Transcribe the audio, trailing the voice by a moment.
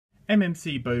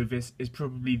MMC Bovis is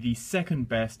probably the second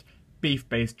best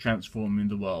beef-based transformer in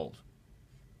the world,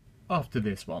 after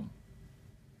this one.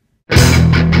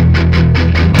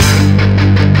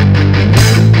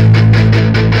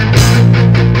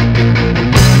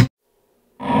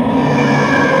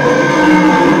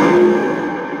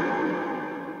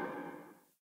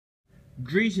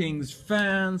 Greetings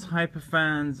fans,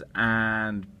 hyperfans,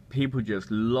 and people just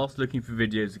lost looking for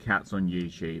videos of cats on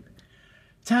YouTube.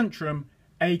 Tantrum,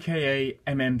 aka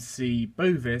MMC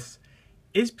Bovis,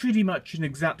 is pretty much an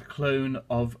exact clone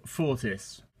of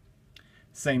Fortis.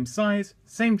 Same size,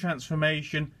 same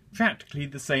transformation, practically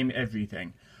the same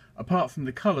everything. Apart from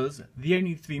the colours, the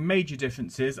only three major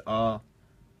differences are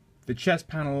the chest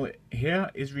panel here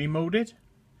is remoulded,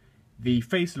 the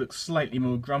face looks slightly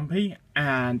more grumpy,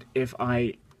 and if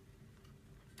I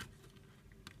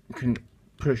can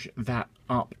push that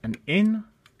up and in,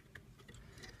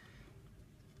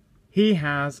 he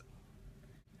has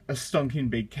a stonking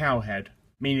big cow head,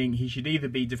 meaning he should either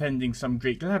be defending some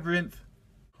Greek labyrinth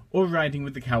or riding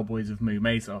with the cowboys of Moo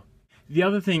Mesa. The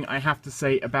other thing I have to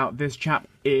say about this chap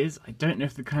is, I don't know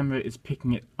if the camera is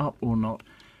picking it up or not,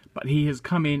 but he has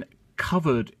come in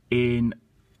covered in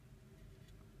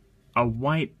a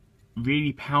white,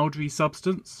 really powdery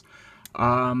substance,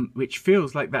 which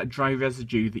feels like that dry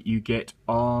residue that you get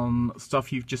on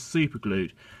stuff you've just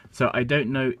superglued. So I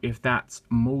don't know if that's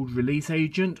mold release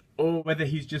agent or whether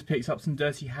he's just picked up some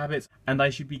dirty habits, and I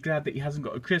should be glad that he hasn't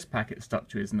got a crisp packet stuck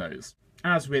to his nose.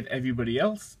 As with everybody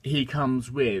else, he comes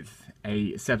with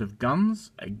a set of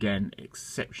guns, again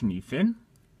exceptionally thin.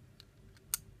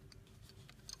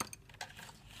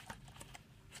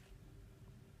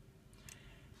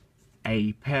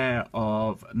 A pair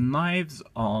of knives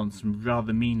on some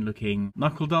rather mean looking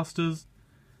knuckle dusters.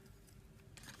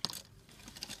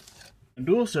 And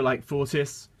also, like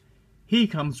Fortis, he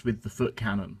comes with the foot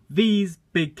cannon. These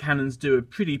big cannons do a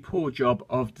pretty poor job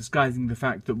of disguising the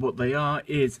fact that what they are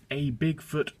is a big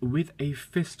foot with a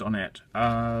fist on it.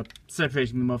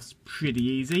 Separating them off is pretty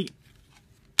easy.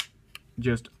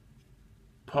 Just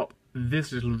pop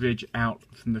this little ridge out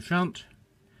from the front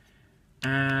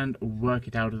and work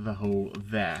it out of the hole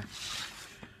there.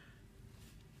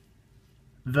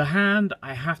 The hand,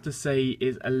 I have to say,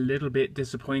 is a little bit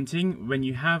disappointing. When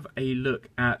you have a look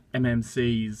at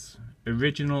MMC's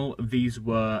original, these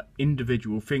were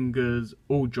individual fingers,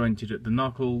 all jointed at the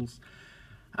knuckles,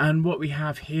 and what we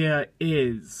have here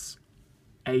is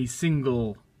a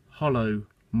single hollow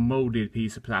moulded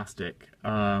piece of plastic,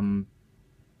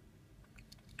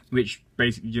 which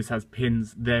basically just has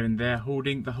pins there and there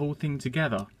holding the whole thing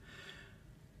together.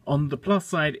 On the plus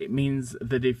side, it means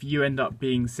that if you end up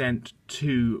being sent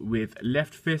two with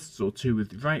left fists or two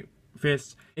with right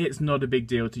fists, it's not a big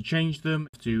deal to change them,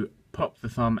 to pop the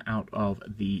thumb out of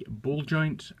the ball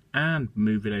joint and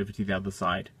move it over to the other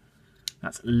side.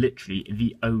 That's literally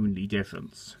the only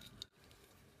difference.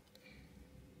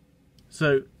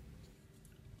 So,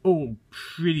 all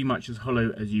pretty much as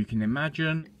hollow as you can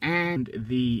imagine, and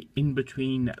the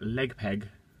in-between leg peg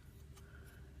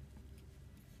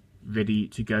ready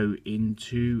to go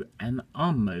into an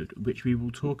arm mode, which we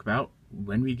will talk about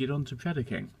when we get on to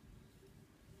predacon.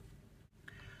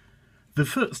 The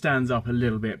foot stands up a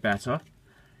little bit better,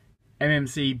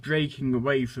 MMC breaking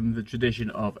away from the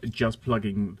tradition of just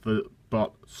plugging the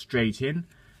bot straight in,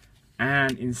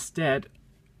 and instead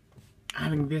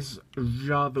having this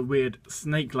rather weird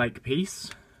snake-like piece,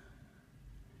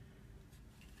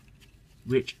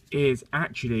 which is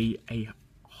actually a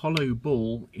hollow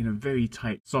ball in a very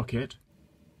tight socket,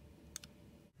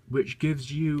 which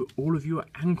gives you all of your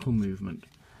ankle movement.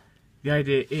 The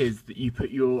idea is that you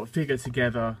put your figure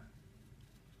together,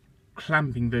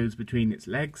 clamping those between its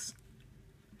legs,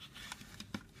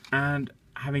 and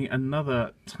having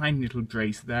another tiny little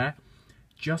brace there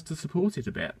just to support it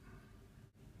a bit.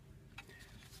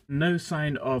 No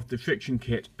sign of the friction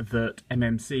kit that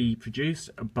MMC produced,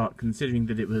 but considering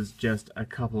that it was just a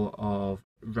couple of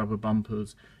rubber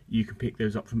bumpers, you can pick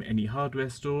those up from any hardware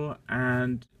store,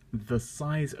 and the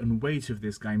size and weight of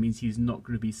this guy means he's not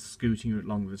going to be scooting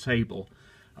along the table.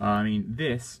 I mean,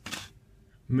 this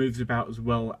moves about as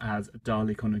well as a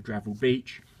Dalek on a gravel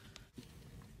beach,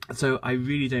 so I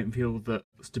really don't feel that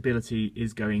stability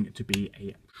is going to be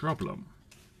a problem.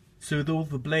 So with all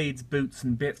the blades, boots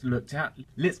and bits looked at,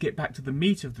 let's get back to the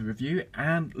meat of the review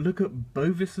and look at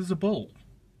Bovis as a bull.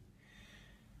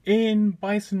 In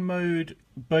Bison mode,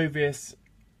 Bovis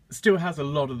still has a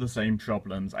lot of the same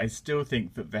problems. I still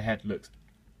think that the head looks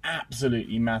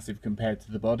absolutely massive compared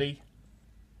to the body.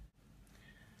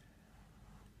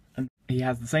 And he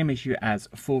has the same issue as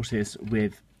Fortis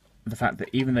with the fact that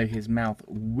even though his mouth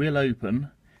will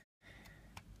open,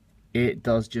 it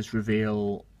does just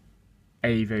reveal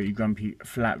a very grumpy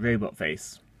flat robot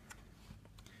face.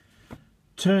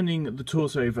 Turning the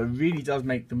torso over really does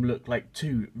make them look like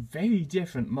two very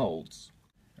different molds,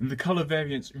 and the colour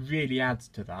variance really adds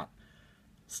to that.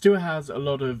 Still has a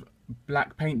lot of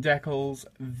black paint decals.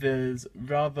 There's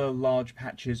rather large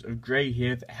patches of grey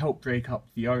here that help break up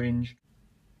the orange.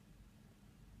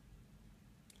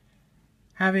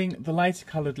 Having the lighter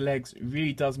coloured legs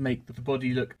really does make the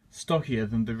body look stockier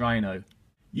than the Rhino.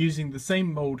 Using the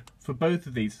same mould for both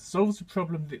of these solves the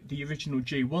problem that the original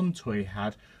J1 toy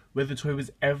had, where the toy was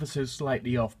ever so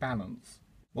slightly off balance.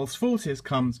 Whilst Fortis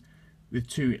comes with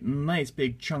two nice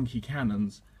big chunky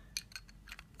cannons,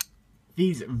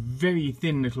 these very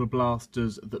thin little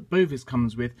blasters that Bovis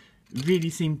comes with really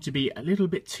seem to be a little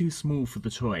bit too small for the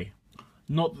toy.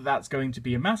 Not that that's going to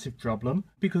be a massive problem,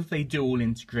 because they do all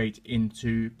integrate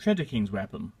into Predac's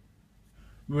weapon.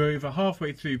 We're over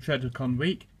halfway through Predacon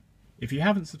week. If you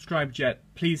haven't subscribed yet,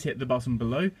 please hit the button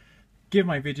below, give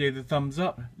my video the thumbs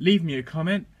up, leave me a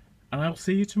comment, and I'll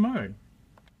see you tomorrow.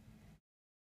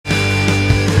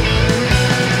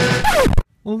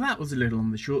 Well, that was a little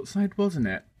on the short side, wasn't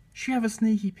it? Should we have a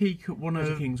sneaky peek at one of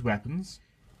the King's weapons?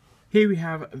 Here we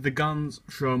have the guns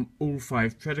from all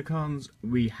 5 Predacons.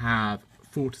 We have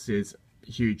Fortis's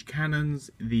huge cannons,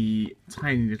 the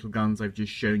tiny little guns I've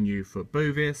just shown you for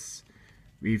Bovis.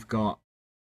 We've got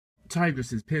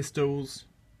Tigress's pistols,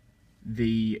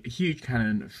 the huge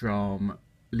cannon from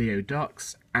Leo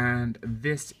Dux, and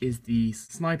this is the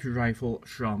sniper rifle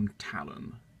from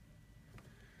Talon.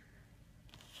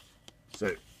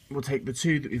 So we'll take the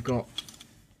two that we've got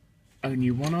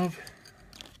only one of,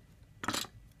 put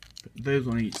those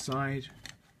on each side.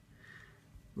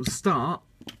 We'll start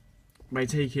by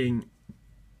taking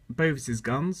Bovis's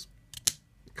guns,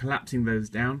 collapsing those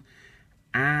down,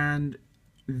 and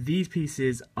these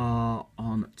pieces are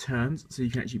on turns, so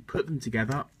you can actually put them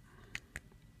together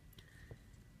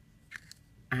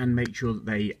and make sure that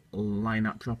they line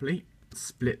up properly.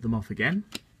 Split them off again,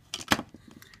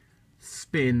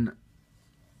 spin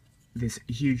this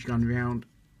huge gun round,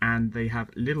 and they have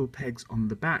little pegs on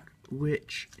the back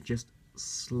which just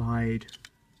slide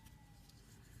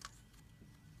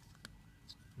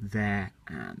there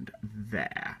and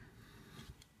there.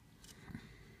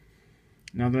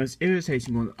 Now the most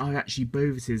irritating ones are actually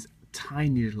Bovis's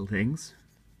tiny little things,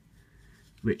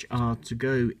 which are to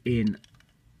go in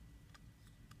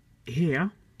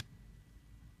here,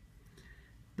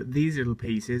 but these little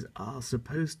pieces are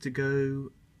supposed to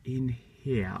go in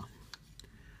here.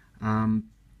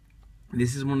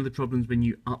 This is one of the problems when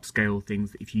you upscale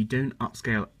things, that if you don't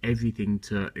upscale everything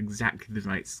to exactly the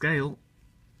right scale,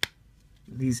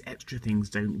 these extra things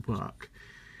don't work.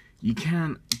 You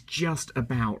can just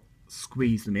about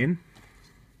squeeze them in.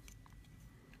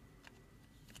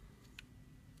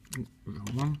 Wrong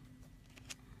one.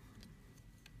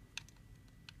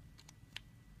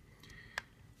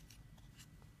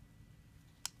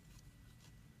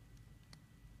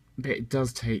 But it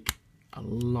does take a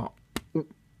lot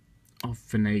of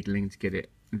finagling to get it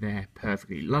there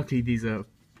perfectly. Luckily these are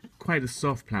quite a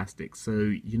soft plastic, so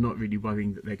you're not really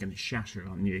worrying that they're going to shatter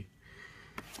on you.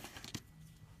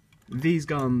 These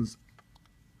guns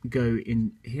go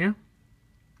in here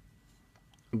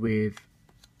with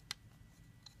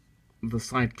the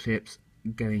side clips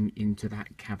going into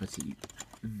that cavity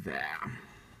there.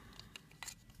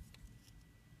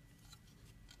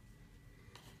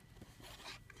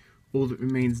 All that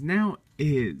remains now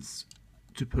is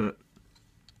to put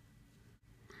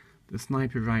the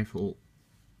sniper rifle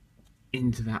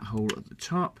into that hole at the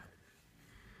top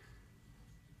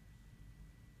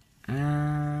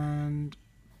and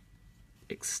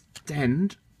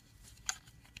extend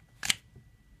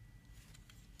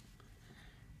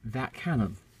that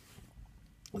cannon.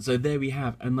 So there we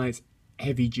have a nice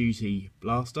heavy duty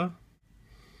blaster.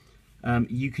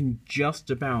 You can just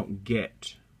about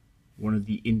get one of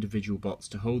the individual bots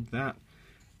to hold that,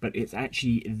 but it's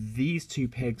actually these two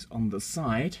pegs on the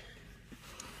side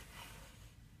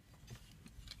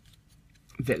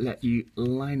that let you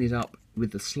line it up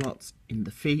with the slots in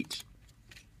the feet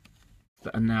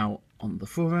that are now on the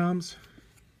forearms.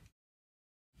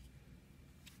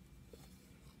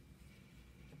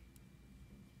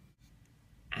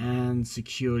 And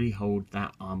securely hold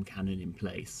that arm cannon in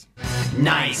place.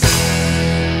 Nice!